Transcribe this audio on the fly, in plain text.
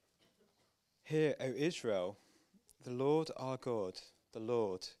Hear, O Israel, the Lord our God, the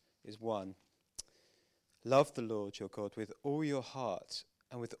Lord is one. Love the Lord your God with all your heart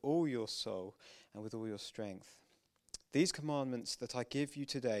and with all your soul and with all your strength. These commandments that I give you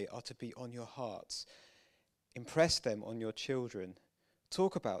today are to be on your hearts. Impress them on your children.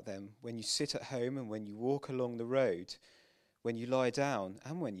 Talk about them when you sit at home and when you walk along the road, when you lie down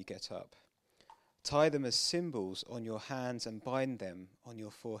and when you get up. Tie them as symbols on your hands and bind them on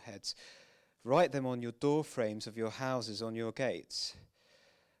your foreheads. Write them on your door frames of your houses, on your gates.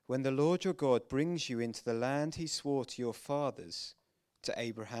 When the Lord your God brings you into the land he swore to your fathers, to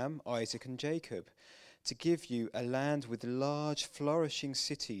Abraham, Isaac and Jacob, to give you a land with large flourishing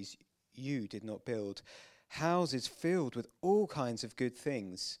cities you did not build, houses filled with all kinds of good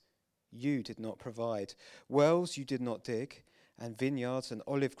things you did not provide, wells you did not dig, and vineyards and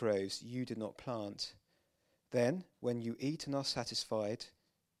olive groves you did not plant. Then, when you eat and are satisfied,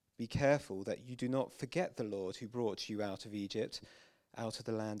 be careful that you do not forget the Lord who brought you out of Egypt, out of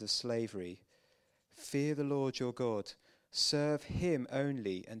the land of slavery. Fear the Lord your God, serve him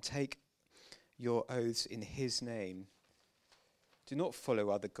only, and take your oaths in his name. Do not follow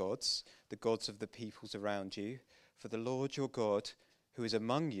other gods, the gods of the peoples around you, for the Lord your God, who is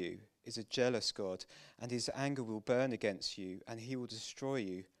among you, is a jealous God, and his anger will burn against you, and he will destroy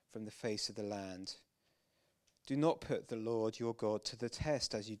you from the face of the land. Do not put the Lord your God to the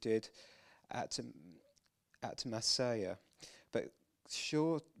test as you did at Massah, but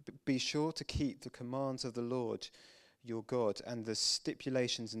be sure to keep the commands of the Lord your God and the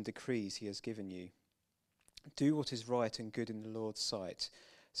stipulations and decrees he has given you. Do what is right and good in the Lord's sight,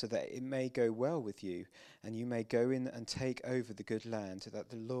 so that it may go well with you, and you may go in and take over the good land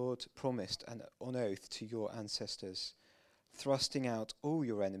that the Lord promised on oath to your ancestors, thrusting out all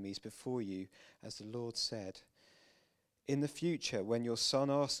your enemies before you, as the Lord said. In the future, when your son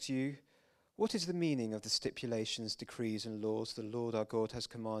asks you, "What is the meaning of the stipulations, decrees, and laws the Lord our God has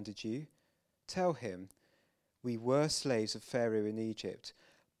commanded you?" tell him, "We were slaves of Pharaoh in Egypt,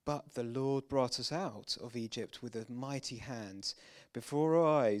 but the Lord brought us out of Egypt with a mighty hand. Before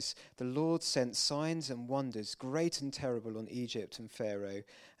our eyes, the Lord sent signs and wonders, great and terrible, on Egypt and Pharaoh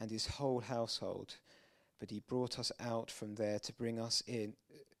and his whole household. But he brought us out from there to bring us in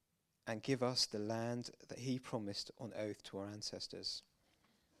and give us the land that he promised on oath to our ancestors."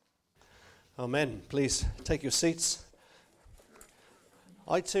 Amen. Please take your seats.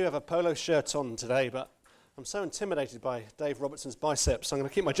 I too have a polo shirt on today, but I'm so intimidated by Dave Robertson's biceps, so I'm going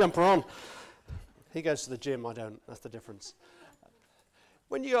to keep my jumper on. He goes to the gym, I don't. That's the difference.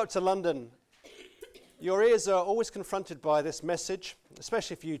 When you go up to London, your ears are always confronted by this message,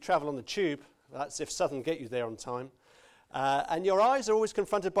 especially if you travel on the tube. That's if Southern get you there on time. And your eyes are always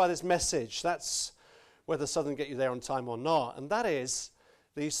confronted by this message. That's whether Southern get you there on time or not. And that is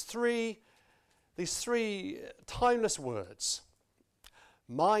these three timeless words.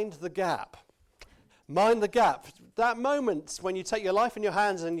 Mind the gap. Mind the gap. That moment when you take your life in your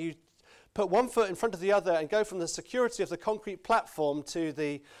hands and you put one foot in front of the other and go from the security of the concrete platform to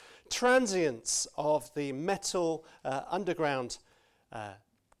the transience of the metal underground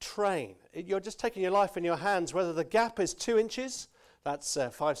train. You're just taking your life in your hands, whether the gap is 2 inches, that's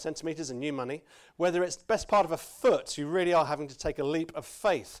 5 centimetres in new money, whether it's the best part of a foot, you really are having to take a leap of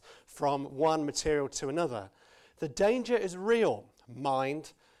faith from one material to another. The danger is real.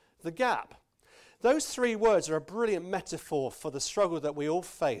 Mind the gap. Those 3 words are a brilliant metaphor for the struggle that we all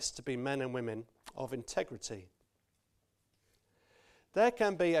face to be men and women of integrity. There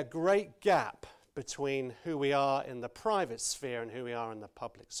can be a great gap between who we are in the private sphere and who we are in the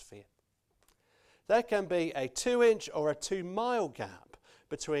public sphere. There can be a 2-inch or a 2-mile gap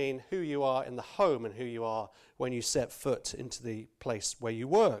between who you are in the home and who you are when you set foot into the place where you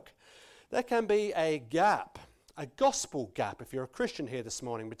work. There can be a gap, a gospel gap, if you're a Christian here this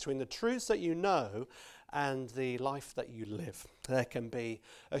morning, between the truths that you know and the life that you live. There can be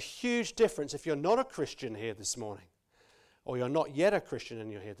a huge difference if you're not a Christian here this morning, or you're not yet a Christian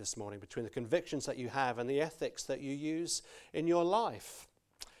and you're here this morning, between the convictions that you have and the ethics that you use in your life.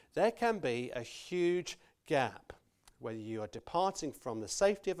 There can be a huge gap, whether you are departing from the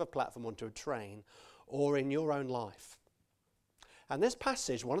safety of a platform onto a train or in your own life. And this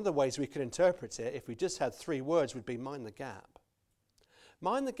passage, one of the ways we could interpret it, if we just had 3 words, would be mind the gap.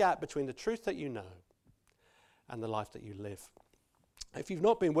 Mind the gap between the truth that you know and the life that you live. If you've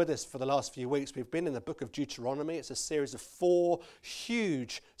not been with us for the last few weeks, we've been in the book of Deuteronomy. It's a series of 4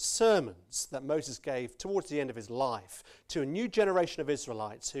 huge sermons that Moses gave towards the end of his life to a new generation of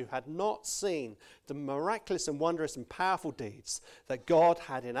Israelites who had not seen the miraculous and wondrous and powerful deeds that God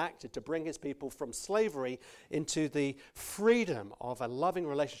had enacted to bring his people from slavery into the freedom of a loving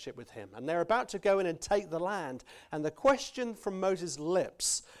relationship with him. And they're about to go in and take the land. And the question from Moses'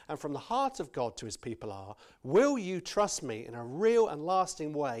 lips and from the heart of God to his people are, will you trust me in a real and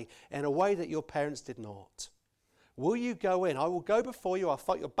lasting way, in a way that your parents did not? Will you go in? I will go before you. I'll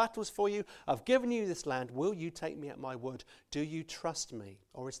fight your battles for you. I've given you this land. Will you take me at my word? Do you trust me?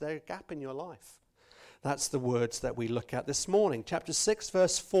 Or is there a gap in your life? That's the words that we look at this morning. Chapter 6,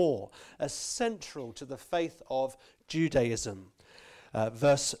 verse 4, as central to the faith of Judaism.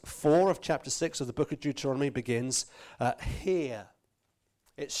 Verse 4 of chapter 6 of the book of Deuteronomy begins, hear.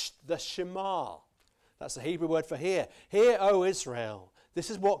 It's the Shema. That's the Hebrew word for hear. Hear, O Israel. This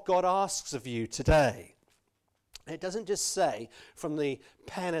is what God asks of you today. It doesn't just say from the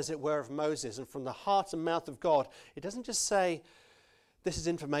pen, as it were, of Moses and from the heart and mouth of God. It doesn't just say this is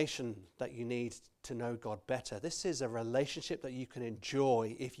information that you need to know God better. This is a relationship that you can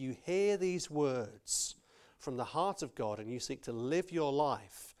enjoy if you hear these words from the heart of God and you seek to live your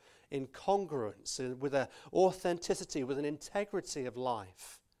life in congruence, with an authenticity, with an integrity of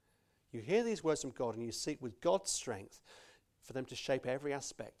life. You hear these words from God and you seek with God's strength for them to shape every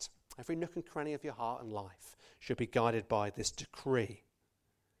aspect, every nook and cranny of your heart and life should be guided by this decree.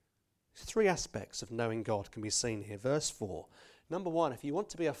 Three aspects of knowing God can be seen here. Verse 4. Number one, if you want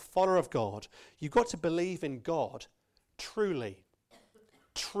to be a follower of God, you've got to believe in God truly,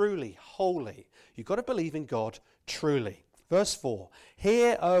 wholly. You've got to believe in God truly. Verse 4.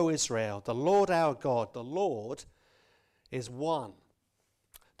 Hear, O Israel, the Lord our God, the Lord is one.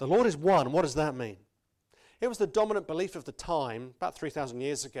 The Lord is one. What does that mean? It was the dominant belief of the time, about 3,000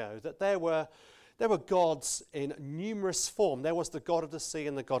 years ago, that there were gods in numerous form. There was the God of the sea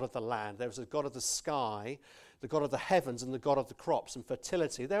and the God of the land. There was the God of the sky, the God of the heavens, and the God of the crops and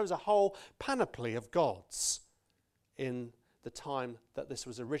fertility. There was a whole panoply of gods in the time that this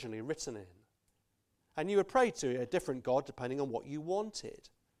was originally written in. And you would pray to a different God depending on what you wanted.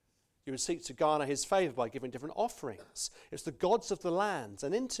 You would seek to garner his favour by giving different offerings. It's the gods of the lands.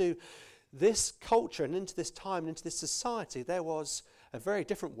 And into this culture and into this time and into this society, there was a very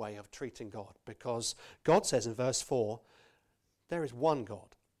different way of treating God, because God says in verse 4, there is one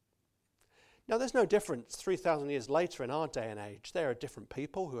God. Now, there's no difference 3,000 years later in our day and age. There are different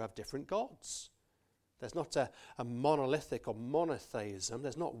people who have different gods. There's not a monolithic or monotheism.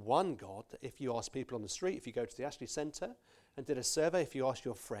 There's not one God. If you ask people on the street, if you go to the Ashley Centre and did a survey, if you ask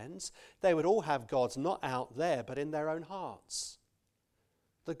your friends, they would all have gods not out there but in their own hearts.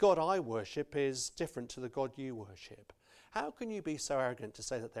 The God I worship is different to the God you worship. How can you be so arrogant to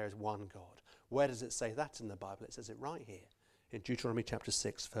say that there is one God? Where does it say that in the Bible? It says it right here in Deuteronomy chapter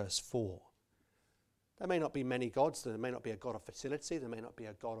 6, verse 4. There may not be many gods. There may not be a God of fertility. There may not be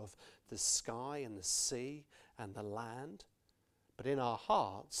a God of the sky and the sea and the land. But in our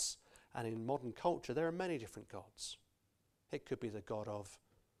hearts and in modern culture, there are many different gods. It could be the God of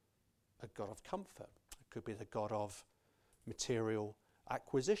comfort. It could be the God of material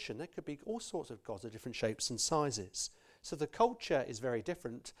acquisition. There could be all sorts of gods of different shapes and sizes. So the culture is very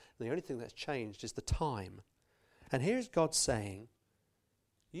different. And the only thing that's changed is the time. And here's God saying,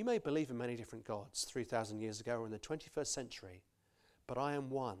 you may believe in many different gods 3,000 years ago or in the 21st century, but I am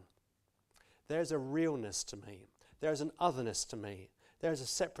one. There's a realness to me. There's an otherness to me. There's a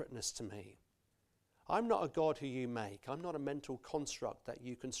separateness to me. I'm not a God who you make. I'm not a mental construct that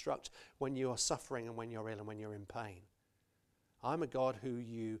you construct when you are suffering and when you're ill and when you're in pain. I'm a God who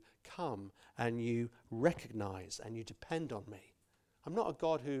you come and you recognize and you depend on me. I'm not a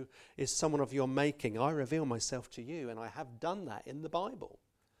God who is someone of your making. I reveal myself to you, and I have done that in the Bible.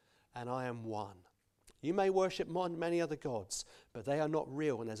 And I am one. You may worship many other gods, but they are not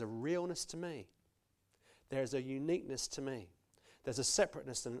real, and there's a realness to me. There's a uniqueness to me. There's a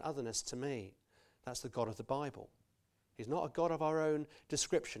separateness and an otherness to me. That's the God of the Bible. He's not a God of our own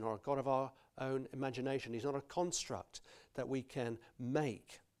description or a God of our own imagination. He's not a construct that we can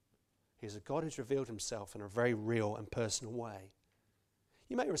make. He's a God who's revealed himself in a very real and personal way.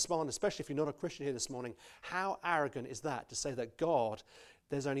 You may respond, especially if you're not a Christian here this morning, how arrogant is that to say that God,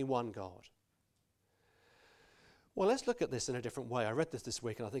 there's only one God? Well, let's look at this in a different way. I read this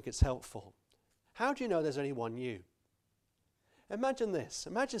week and I think it's helpful. How do you know there's only one you? Imagine this.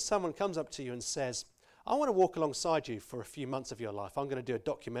 Imagine someone comes up to you and says, I want to walk alongside you for a few months of your life. I'm going to do a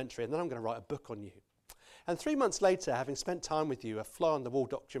documentary and then I'm going to write a book on you. And 3 months later, having spent time with you, a fly-on-the-wall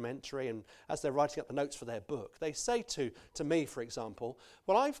documentary, and as they're writing up the notes for their book, they say to me, for example,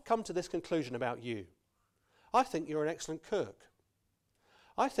 well, I've come to this conclusion about you. I think you're an excellent cook.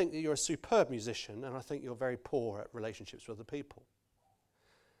 I think that you're a superb musician, and I think you're very poor at relationships with other people.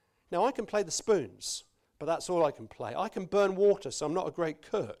 Now, I can play the spoons, but that's all I can play. I can burn water, so I'm not a great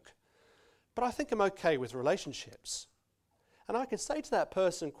cook. But I think I'm okay with relationships. And I can say to that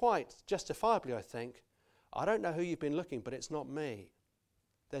person quite justifiably, I think, I don't know who you've been looking, but it's not me.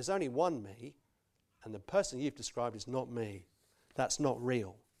 There's only one me, and the person you've described is not me. That's not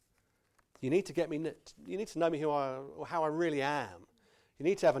real. You need to know me how I really am. You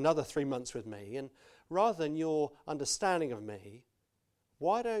need to have another 3 months with me. And rather than your understanding of me,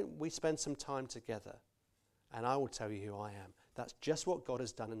 why don't we spend some time together? And I will tell you who I am. That's just what God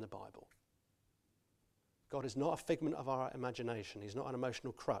has done in the Bible. God is not a figment of our imagination. He's not an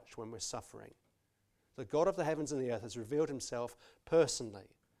emotional crutch when we're suffering. The God of the heavens and the earth has revealed himself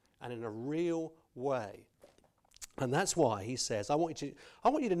personally and in a real way. And that's why he says, I want you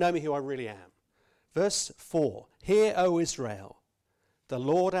to know me who I really am. Verse 4, Hear, O Israel, the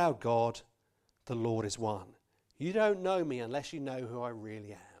Lord our God, the Lord is one. You don't know me unless you know who I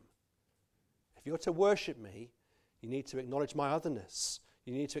really am. If you're to worship me, you need to acknowledge my otherness.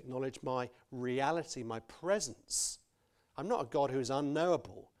 You need to acknowledge my reality, my presence. I'm not a God who is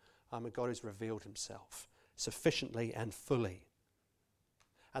unknowable. I'm a God who's revealed himself sufficiently and fully.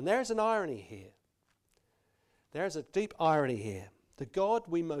 And there's an irony here. There's a deep irony here. The God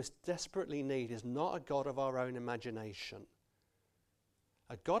we most desperately need is not a God of our own imagination.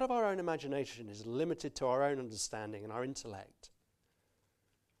 A God of our own imagination is limited to our own understanding and our intellect.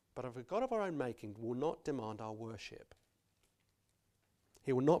 But a God of our own making will not demand our worship.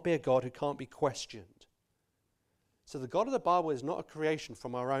 He will not be a God who can't be questioned. So the God of the Bible is not a creation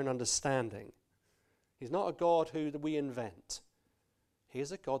from our own understanding. He's not a God who we invent. He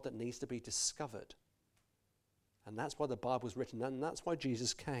is a God that needs to be discovered. And that's why the Bible was written, and that's why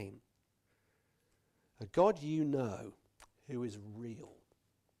Jesus came. A God you know who is real.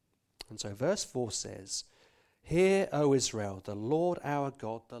 And so verse 4 says, Hear, O Israel, the Lord our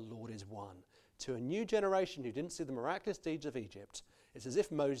God, the Lord is one. To a new generation who didn't see the miraculous deeds of Egypt, it's as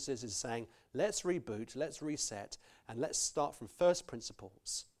if Moses is saying, let's reboot, let's reset, and let's start from first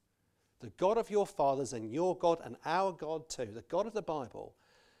principles. The God of your fathers and your God and our God too, the God of the Bible,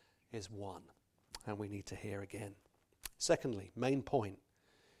 is one. And we need to hear again. Secondly, main point.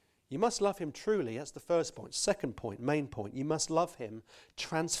 You must love him truly. That's the first point. Second point, main point. You must love him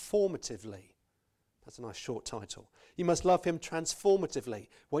transformatively. That's a nice short title. You must love him transformatively.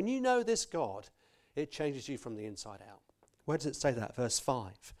 When you know this God, it changes you from the inside out. Where does it say that? Verse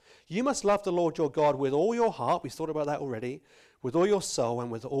 5. You must love the Lord your God with all your heart. We've thought about that already. With all your soul and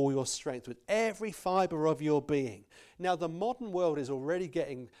with all your strength. With every fibre of your being. Now, the modern world is already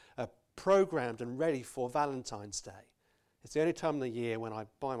getting programmed and ready for Valentine's Day. It's the only time of the year when I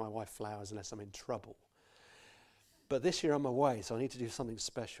buy my wife flowers unless I'm in trouble. But this year I'm away, so I need to do something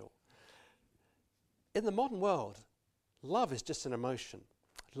special. In the modern world, love is just an emotion.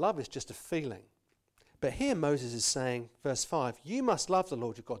 Love is just a feeling. But here Moses is saying, verse 5, you must love the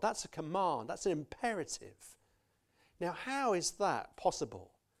Lord your God. That's a command. That's an imperative. Now, how is that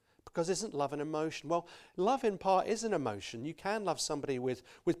possible? Because isn't love an emotion? Well, love in part is an emotion. You can love somebody with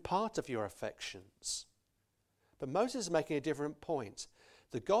part of your affections. But Moses is making a different point.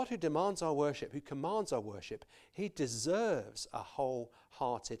 The God who demands our worship, who commands our worship, he deserves a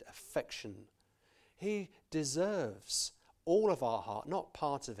wholehearted affection. He deserves all of our heart, not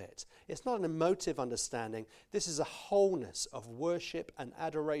part of it. It's not an emotive understanding. This is a wholeness of worship and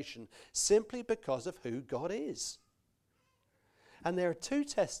adoration simply because of who God is. And there are two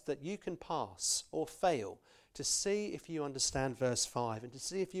tests that you can pass or fail to see if you understand verse 5 and to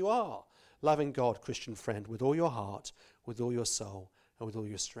see if you are loving God, Christian friend, with all your heart, with all your soul, and with all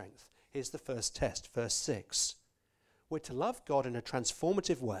your strength. Here's the first test, verse 6. We're to love God in a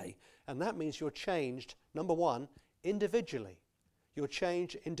transformative way, and that means you're changed, number one, individually. You're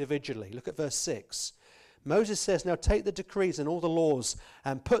changed individually. Look at verse 6. Moses says, now take the decrees and all the laws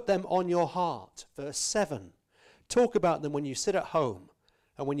and put them on your heart. Verse 7. Talk about them when you sit at home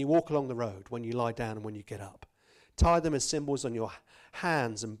and when you walk along the road, when you lie down and when you get up. Tie them as symbols on your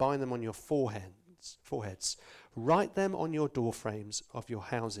hands and bind them on your foreheads. Write them on your doorframes of your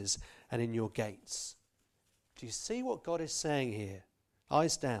houses and in your gates. Do you see what God is saying here?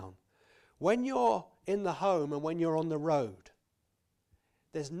 Eyes down. When you're in the home and when you're on the road,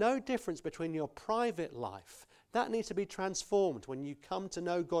 there's no difference between your private life. That needs to be transformed when you come to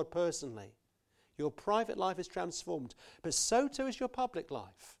know God personally. Your private life is transformed, but so too is your public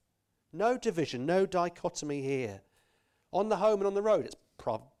life. No division, no dichotomy here. On the home and on the road, it's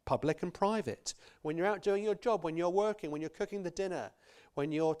public and private. When you're out doing your job, when you're working, when you're cooking the dinner,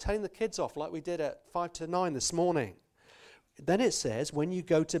 when you're telling the kids off like we did at 5 to 9 this morning. Then it says, when you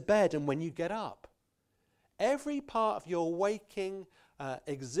go to bed and when you get up. Every part of your waking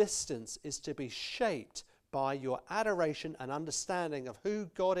existence is to be shaped by your adoration and understanding of who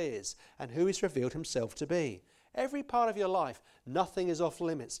God is and who He's revealed Himself to be. Every part of your life, nothing is off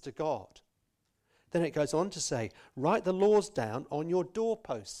limits to God. Then it goes on to say, write the laws down on your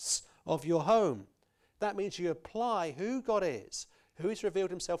doorposts of your home. That means you apply who God is, who He's revealed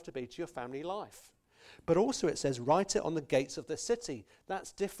Himself to be to your family life. But also it says, write it on the gates of the city.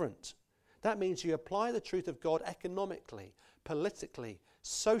 That's different. That means you apply the truth of God economically, politically,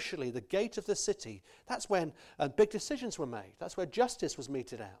 socially, the gate of the city. That's when big decisions were made. That's where justice was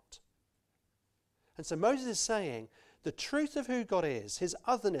meted out. And so Moses is saying the truth of who God is, His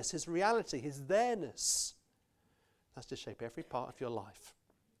otherness, His reality, His there-ness, that's to shape every part of your life.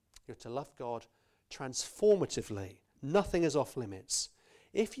 You're to love God transformatively. Nothing is off limits.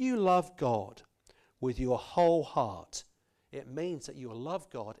 If you love God with your whole heart, it means that you will love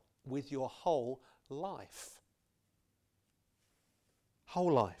God with your whole life.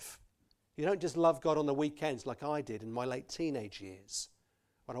 Whole life. You don't just love God on the weekends like I did in my late teenage years,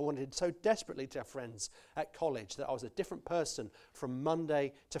 when I wanted so desperately to have friends at college that I was a different person from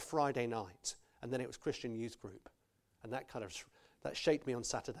Monday to Friday night, and then it was Christian youth group, and that shaped me on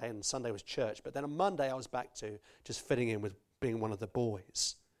Saturday, and Sunday was church. But then on Monday I was back to just fitting in with being one of the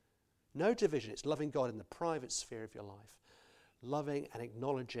boys. No division. It's loving God in the private sphere of your life, loving and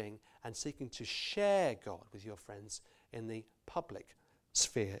acknowledging and seeking to share God with your friends in the public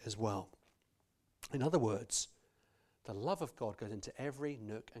sphere as well. In other words, the love of God goes into every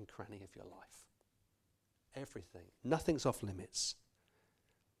nook and cranny of your life. Everything. Nothing's off limits.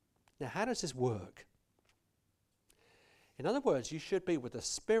 Now, how does this work? In other words, you should be, with the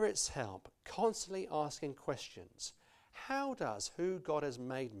Spirit's help, constantly asking questions. How does who God has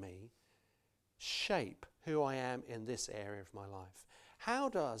made me shape who I am in this area of my life? How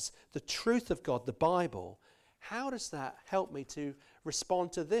does the truth of God, the Bible, how does that help me to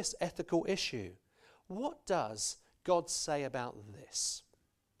respond to this ethical issue? What does God say about this?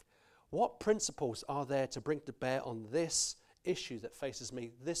 What principles are there to bring to bear on this issue that faces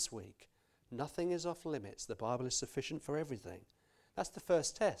me this week? Nothing is off limits. The Bible is sufficient for everything. That's the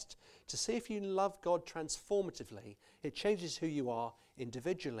first test. To see if you love God transformatively, it changes who you are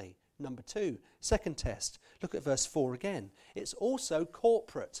individually. Number two, second test. Look at verse 4 again. It's also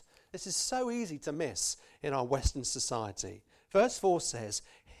corporate. This is so easy to miss in our Western society. Verse 4 says,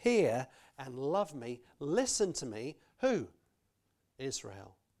 hear and love me, listen to me. Who?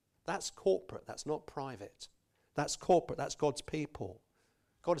 Israel. That's corporate. That's not private. That's corporate. That's God's people.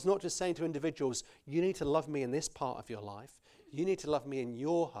 God is not just saying to individuals, you need to love me in this part of your life. You need to love me in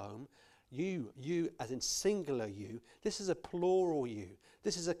your home. You as in singular you. This is a plural you.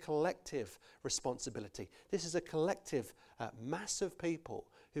 This is a collective responsibility. This is a collective mass of people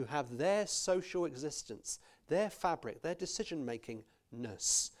who have their social existence, their fabric, their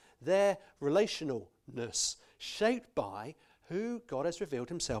decision-makingness, their relationalness shaped by who God has revealed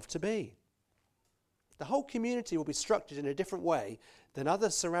Himself to be. The whole community will be structured in a different way than other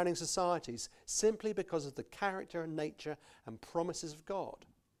surrounding societies simply because of the character and nature and promises of God.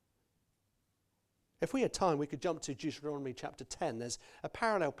 If we had time, we could jump to Deuteronomy chapter 10. There's a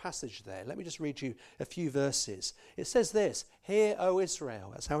parallel passage there. Let me just read you a few verses. It says this, hear, O Israel.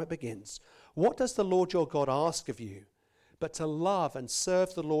 That's how it begins. What does the Lord your God ask of you? But to love and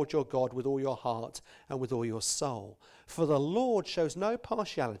serve the Lord your God with all your heart and with all your soul. For the Lord shows no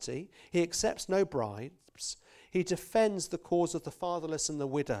partiality. He accepts no bribes. He defends the cause of the fatherless and the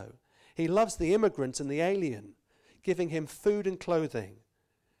widow. He loves the immigrant and the alien, giving him food and clothing.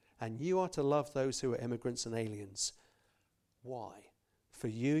 And you are to love those who are immigrants and aliens. Why? For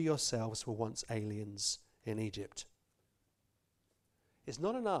you yourselves were once aliens in Egypt. It's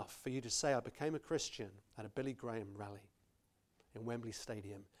not enough for you to say, I became a Christian at a Billy Graham rally in Wembley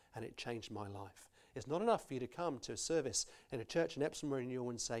Stadium and it changed my life. It's not enough for you to come to a service in a church in Epsom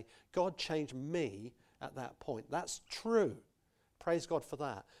Renewal and say, God changed me at that point. That's true. Praise God for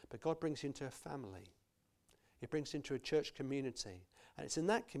that. But God brings you into a family. He brings you into a church community. And it's in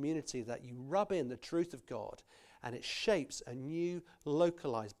that community that you rub in the truth of God and it shapes a new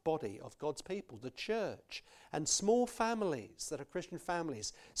localized body of God's people, the church, and small families that are Christian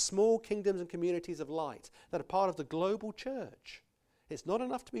families, small kingdoms and communities of light that are part of the global church. It's not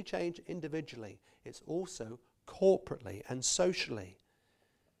enough to be changed individually. It's also corporately and socially.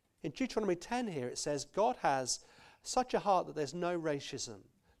 In Deuteronomy 10 here it says God has such a heart that there's no racism.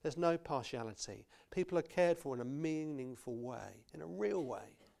 There's no partiality. People are cared for in a meaningful way, in a real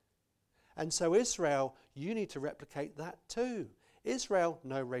way. And so Israel, you need to replicate that too. Israel,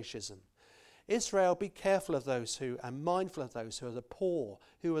 no racism. Israel, be careful of those who, and mindful of those who are the poor,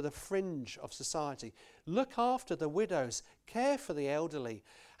 who are the fringe of society. Look after the widows, care for the elderly,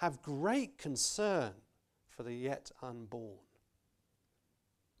 have great concern for the yet unborn.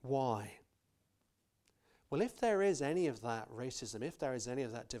 Why? Well, if there is any of that racism, if there is any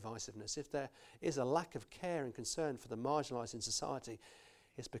of that divisiveness, if there is a lack of care and concern for the marginalised in society,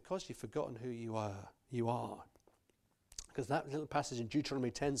 it's because you've forgotten who you are. Because that little passage in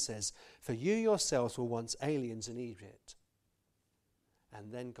Deuteronomy 10 says, "For you yourselves were once aliens in Egypt."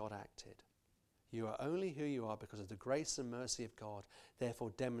 And then God acted. You are only who you are because of the grace and mercy of God.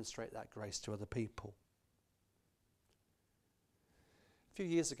 Therefore, demonstrate that grace to other people. A few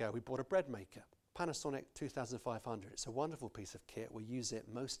years ago, we bought a bread maker, Panasonic 2500. It's a wonderful piece of kit. We use it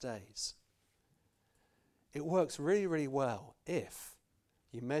most days. It works really, really well if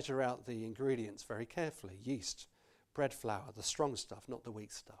you measure out the ingredients very carefully. Yeast, bread flour, the strong stuff, not the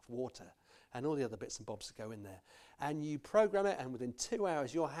weak stuff, water, and all the other bits and bobs that go in there. And you program it, and within 2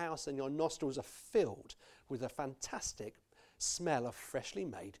 hours, your house and your nostrils are filled with a fantastic smell of freshly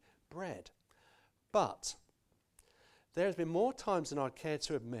made bread. But there's been more times than I'd care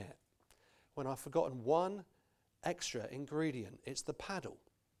to admit when I've forgotten one extra ingredient. It's the paddle.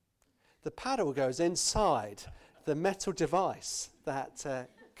 The paddle goes inside the metal device that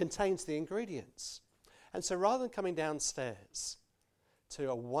contains the ingredients. And so rather than coming downstairs to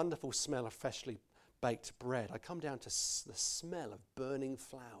a wonderful smell of freshly baked bread, I come down to the smell of burning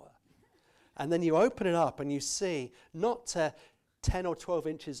flour. And then you open it up and you see not 10 or 12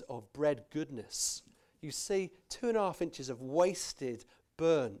 inches of bread goodness. You see 2.5 inches of wasted,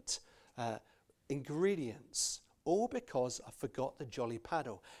 burnt ingredients, all because I forgot the jolly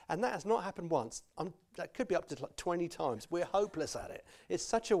paddle. And that has not happened once. That could be up to like 20 times. We're hopeless at it. It's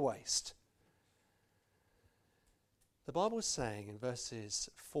such a waste. The Bible is saying in verses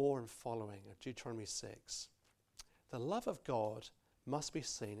 4 and following of Deuteronomy 6, the love of God must be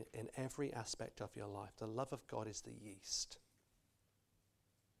seen in every aspect of your life. The love of God is the yeast.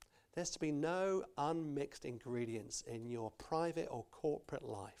 There's to be no unmixed ingredients in your private or corporate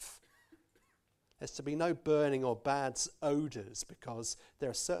life. There's to be no burning or bad odours because there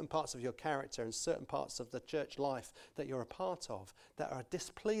are certain parts of your character and certain parts of the church life that you're a part of that are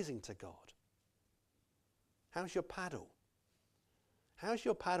displeasing to God. How's your paddle? How's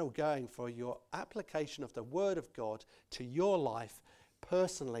your paddle going for your application of the Word of God to your life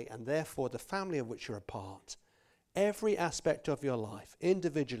personally and therefore the family of which you're a part? Every aspect of your life,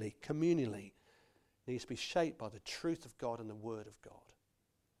 individually, communally, needs to be shaped by the truth of God and the Word of God.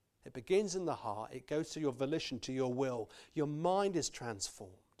 It begins in the heart. It goes to your volition, to your will. Your mind is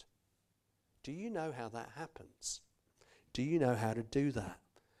transformed. Do you know how that happens? Do you know how to do that?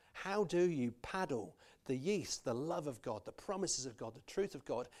 How do you paddle the yeast, the love of God, the promises of God, the truth of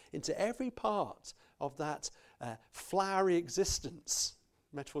God into every part of that flowery existence?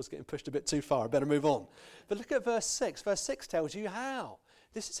 Metaphor's getting pushed a bit too far. I better move on. But look at verse 6. Verse 6 tells you how.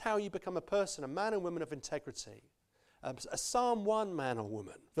 This is how you become a person, a man and woman of integrity. A Psalm 1 man or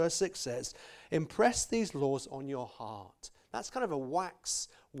woman. Verse 6 says, impress these laws on your heart. That's kind of a wax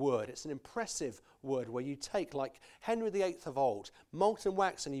word. It's an impressive word where you take, like Henry VIII of old, molten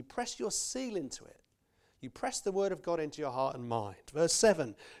wax and you press your seal into it. You press the word of God into your heart and mind. Verse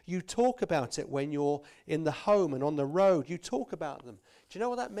 7, you talk about it when you're in the home and on the road. You talk about them. Do you know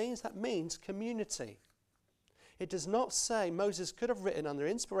what that means? That means community. It does not say Moses could have written under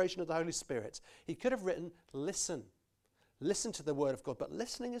inspiration of the Holy Spirit. He could have written, listen. Listen to the word of God. But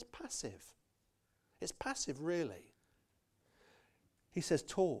listening is passive. It's passive, really. He says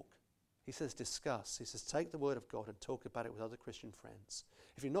talk. He says discuss. He says take the word of God and talk about it with other Christian friends.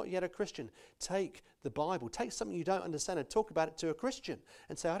 If you're not yet a Christian, take the Bible. Take something you don't understand and talk about it to a Christian.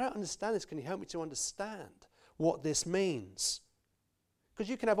 And say, I don't understand this. Can you help me to understand what this means? Because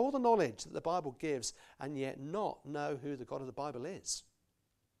you can have all the knowledge that the Bible gives and yet not know who the God of the Bible is.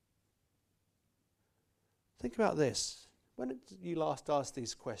 Think about this. When did you last ask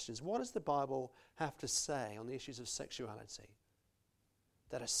these questions? What does the Bible have to say on the issues of sexuality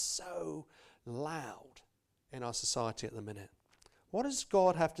that are so loud in our society at the minute? What does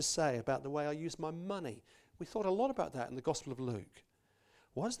God have to say about the way I use my money? We thought a lot about that in the Gospel of Luke.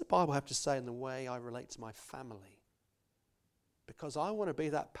 What does the Bible have to say in the way I relate to my family? Because I want to be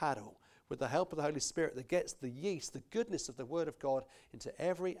that paddle with the help of the Holy Spirit that gets the yeast, the goodness of the Word of God into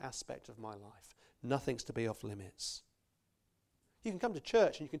every aspect of my life. Nothing's to be off limits. You can come to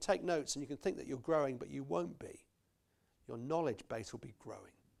church and you can take notes and you can think that you're growing, but you won't be. Your knowledge base will be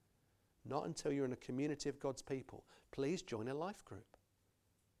growing. Not until you're in a community of God's people. Please join a life group.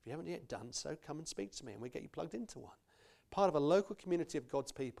 If you haven't yet done so, come and speak to me and we'll get you plugged into one. part of a local community of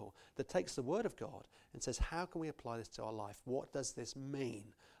God's people that takes the word of God and says, how can we apply this to our life? What does this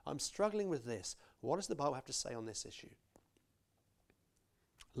mean? I'm struggling with this. What does the Bible have to say on this issue?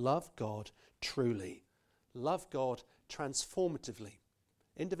 Love God truly. Love God transformatively,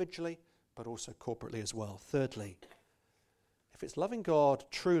 individually, but also corporately as well. Thirdly, if it's loving God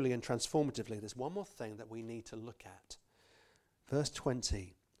truly and transformatively, there's one more thing that we need to look at. Verse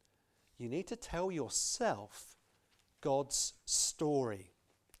 20, you need to tell yourself God's story.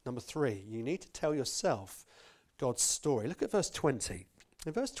 Number 3, you need to tell yourself God's story. Look at verse 20.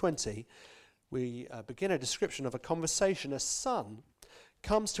 In verse 20, we begin a description of a conversation. A son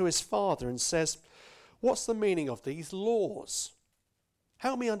comes to his father and says, what's the meaning of these laws?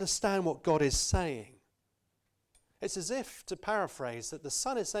 Help me understand what God is saying. It's as if, to paraphrase, that the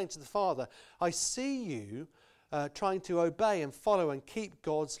son is saying to the father, I see you trying to obey and follow and keep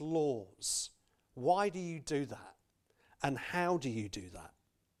God's laws. Why do you do that? And how do you do that?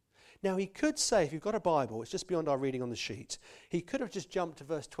 Now he could say, if you've got a Bible, it's just beyond our reading on the sheet, he could have just jumped to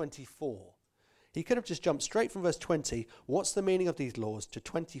verse 24. He could have just jumped straight from verse 20, what's the meaning of these laws, to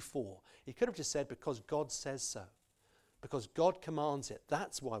 24. He could have just said, because God says so. Because God commands it.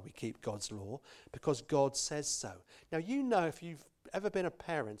 That's why we keep God's law, because God says so. Now you know, if you've ever been a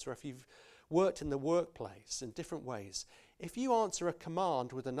parent or if you've worked in the workplace in different ways, if you answer a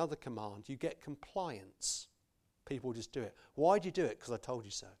command with another command, you get compliance. People just do it. Why do you do it? Because I told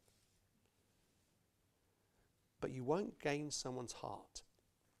you so. But you won't gain someone's heart.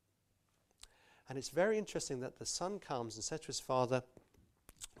 And it's very interesting that the son comes and says to his father,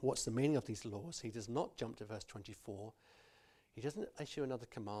 what's the meaning of these laws? He does not jump to verse 24. He doesn't issue another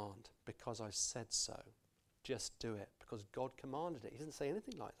command, because I've said so. Just do it, because God commanded it. He doesn't say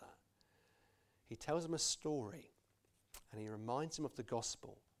anything like that. He tells him a story, and he reminds him of the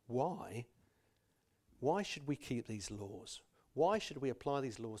gospel. Why? Why should we keep these laws? Why should we apply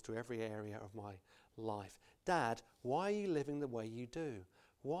these laws to every area of my life? Dad, why are you living the way you do?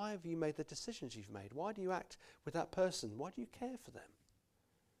 Why have you made the decisions you've made? Why do you act with that person? Why do you care for them?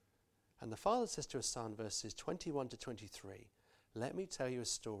 And the father says to his son, verses 21 to 23, let me tell you a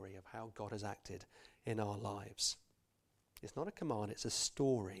story of how God has acted in our lives. It's not a command, it's a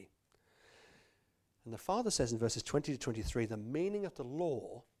story. And the father says in verses 20 to 23, the meaning of the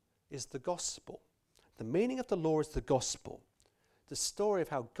law is the gospel. The meaning of the law is the gospel. The story of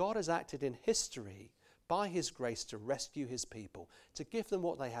how God has acted in history by his grace to rescue his people, to give them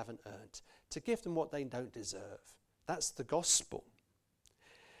what they haven't earned, to give them what they don't deserve. That's the gospel.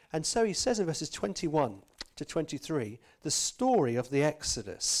 And so he says in verses 21 to 23, the story of the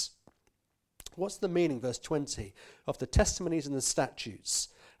Exodus. What's the meaning, verse 20, of the testimonies and the statutes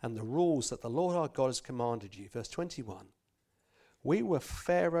and the rules that the Lord our God has commanded you? Verse 21, we were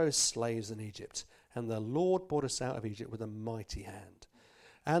Pharaoh's slaves in Egypt, and the Lord brought us out of Egypt with a mighty hand.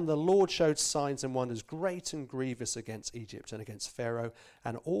 And the Lord showed signs and wonders great and grievous against Egypt and against Pharaoh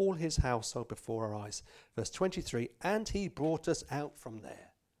and all his household before our eyes. Verse 23, and he brought us out from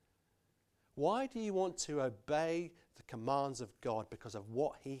there. Why do you want to obey the commands of God? Because of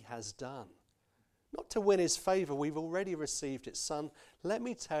what he has done. Not to win his favour, we've already received it. Son, let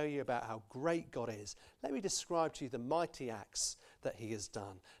me tell you about how great God is. Let me describe to you the mighty acts that he has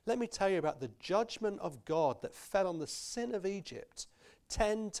done. Let me tell you about the judgment of God that fell on the sin of Egypt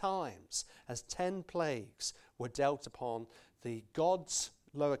 10 times as 10 plagues were dealt upon the gods,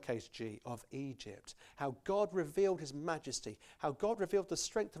 lowercase g, of Egypt. How God revealed his majesty. How God revealed the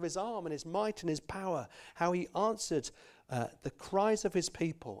strength of his arm and his might and his power. How he answered the cries of his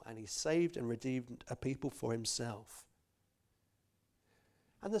people, and he saved and redeemed a people for himself.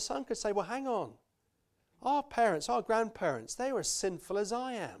 And the son could say, well, hang on. Our parents, our grandparents, they were as sinful as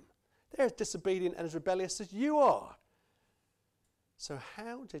I am. They're as disobedient and as rebellious as you are. So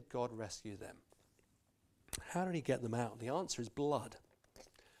how did God rescue them? How did he get them out? The answer is blood.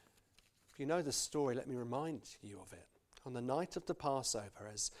 If you know the story, let me remind you of it. On the night of the Passover,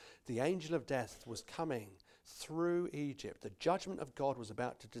 as the angel of death was coming through Egypt, the judgment of God was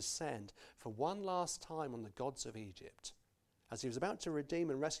about to descend for one last time on the gods of Egypt. As he was about to redeem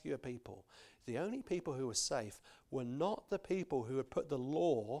and rescue a people, the only people who were safe were not the people who had put the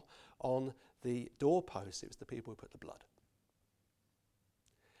law on the doorpost. It was the people who put the blood.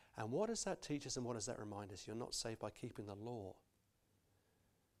 And what does that teach us and what does that remind us? You're not saved by keeping the law.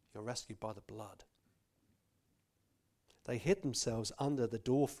 You're rescued by the blood. They hid themselves under the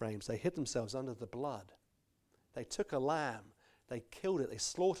door frames. They hid themselves under the blood. They took a lamb. They killed it. They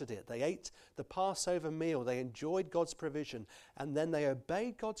slaughtered it. They ate the Passover meal. They enjoyed God's provision. And then they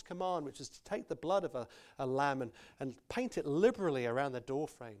obeyed God's command, which was to take the blood of a lamb and paint it liberally around the door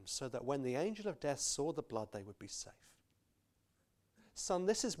frames so that when the angel of death saw the blood, they would be safe. Son,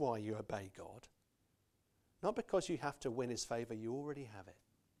 this is why you obey God. Not because you have to win his favour, you already have it.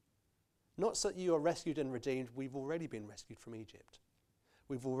 Not so that you are rescued and redeemed, we've already been rescued from Egypt.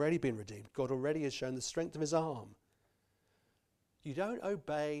 We've already been redeemed. God already has shown the strength of his arm. You don't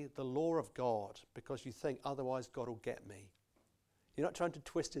obey the law of God because you think otherwise God will get me. You're not trying to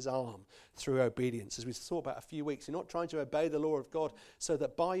twist his arm through obedience. As we saw about a few weeks, you're not trying to obey the law of God so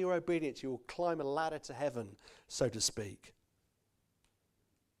that by your obedience you will climb a ladder to heaven, so to speak.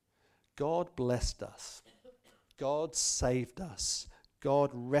 God blessed us. God saved us.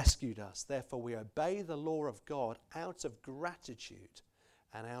 God rescued us. Therefore, we obey the law of God out of gratitude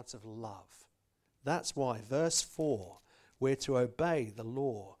and out of love. That's why, verse 4, we're to obey the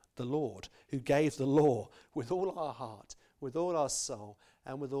law, the Lord, who gave the law with all our heart, with all our soul,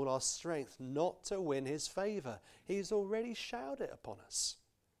 and with all our strength, not to win his favour. He's already showered it upon us,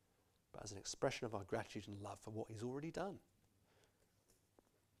 but as an expression of our gratitude and love for what he's already done.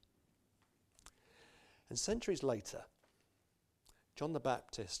 And centuries later, John the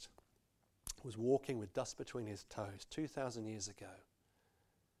Baptist was walking with dust between his toes 2,000 years ago,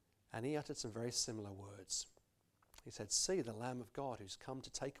 and he uttered some very similar words. He said, "See the Lamb of God who's come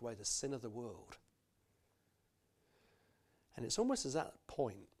to take away the sin of the world." And it's almost as that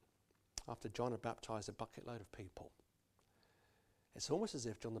point, after John had baptized a bucket load of people, it's almost as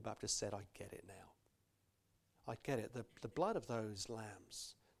if John the Baptist said, "I get it now. I get it. The blood of those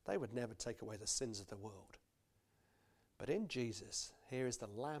lambs, they would never take away the sins of the world. But in Jesus, here is the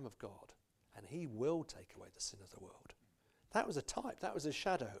Lamb of God, and he will take away the sin of the world." That was a type, that was a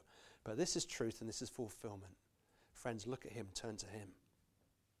shadow. But this is truth and this is fulfillment. Friends, look at him, turn to him.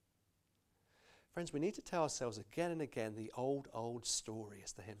 Friends, we need to tell ourselves again and again the old story,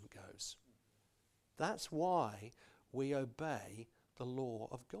 as the hymn goes. That's why we obey the law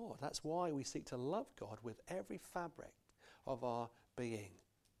of God. That's why we seek to love God with every fabric of our being.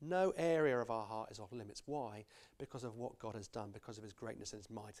 No area of our heart is off limits. Why? Because of what God has done, because of his greatness and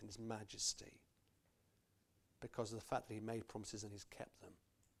his might and his majesty. Because of the fact that he made promises and he's kept them.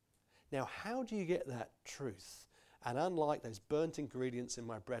 Now, how do you get that truth? And unlike those burnt ingredients in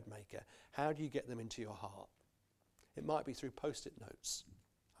my bread maker, how do you get them into your heart? It might be through post-it notes.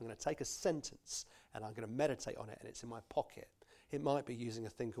 I'm going to take a sentence and I'm going to meditate on it and it's in my pocket. It might be using a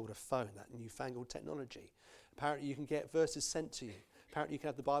thing called a phone, that newfangled technology. Apparently you can get verses sent to you. Apparently you can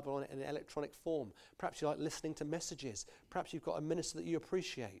have the Bible on it in an electronic form. Perhaps you like listening to messages. Perhaps you've got a minister that you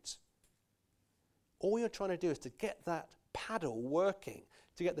appreciate. All you're trying to do is to get that paddle working,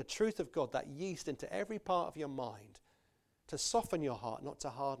 to get the truth of God, that yeast, into every part of your mind, to soften your heart, not to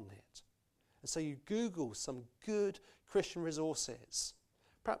harden it. And so you Google some good Christian resources.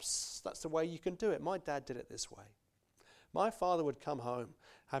 Perhaps that's the way you can do it. My dad did it this way. My father would come home,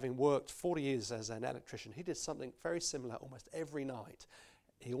 having worked 40 years as an electrician. He did something very similar almost every night.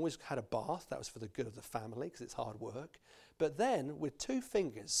 He always had a bath. That was for the good of the family because it's hard work. But then with 2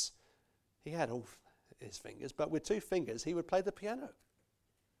 fingers, he had all his fingers, but with 2 fingers he would play the piano.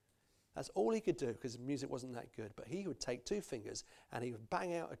 That's all he could do because music wasn't that good. But he would take 2 fingers and he would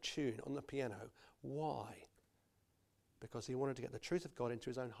bang out a tune on the piano. Why? Because he wanted to get the truth of God into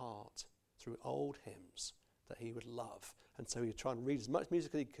his own heart through old hymns that he would love. And so he would try and read as much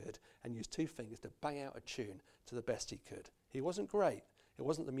music as he could and use 2 fingers to bang out a tune to the best he could. He wasn't great. It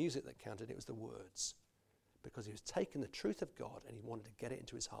wasn't the music that counted, it was the words. Because he was taking the truth of God and he wanted to get it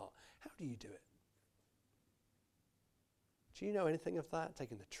into his heart. How do you do it? Do you know anything of that?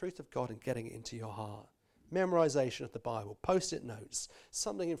 Taking the truth of God and getting it into your heart. Memorization of the Bible, post-it notes,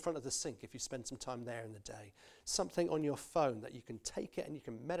 something in front of the sink if you spend some time there in the day, something on your phone that you can take it and you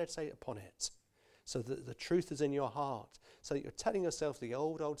can meditate upon it so that the truth is in your heart, so that you're telling yourself the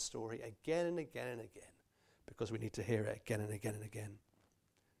old story again and again and again, because we need to hear it again and again and again.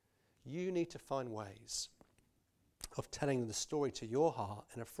 You need to find ways of telling the story to your heart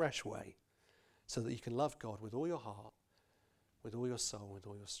in a fresh way so that you can love God with all your heart, with all your soul, with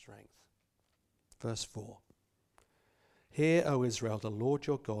all your strength. Verse 4. Hear, O Israel, the Lord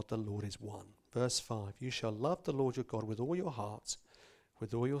your God, the Lord is one. Verse 5. You shall love the Lord your God with all your heart,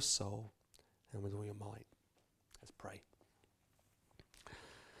 with all your soul, and with all your might. Let's pray.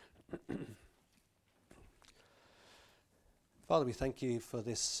 Father, we thank you for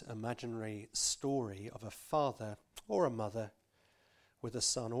this imaginary story of a father or a mother with a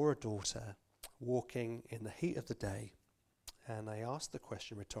son or a daughter walking in the heat of the day. And they ask the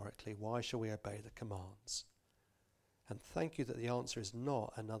question rhetorically, why shall we obey the commands? And thank you that the answer is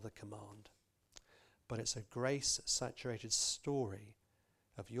not another command, but it's a grace-saturated story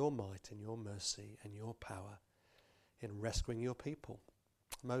of your might and your mercy and your power in rescuing your people.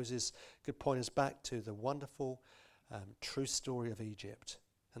 Moses could point us back to the wonderful true story of Egypt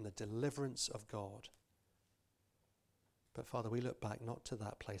and the deliverance of God. But Father, we look back not to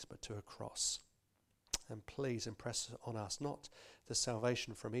that place but to a cross. And please impress on us not the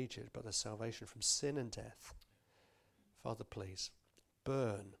salvation from Egypt but the salvation from sin and death. Father, please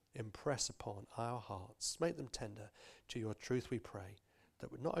impress upon our hearts, make them tender to your truth, we pray,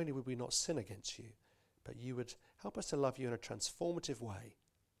 that not only would we not sin against you, but you would help us to love you in a transformative way,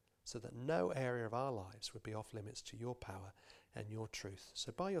 so that no area of our lives would be off limits to your power and your truth.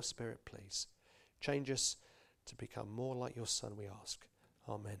 So by your Spirit, please, change us to become more like your Son, we ask.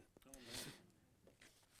 Amen. Amen.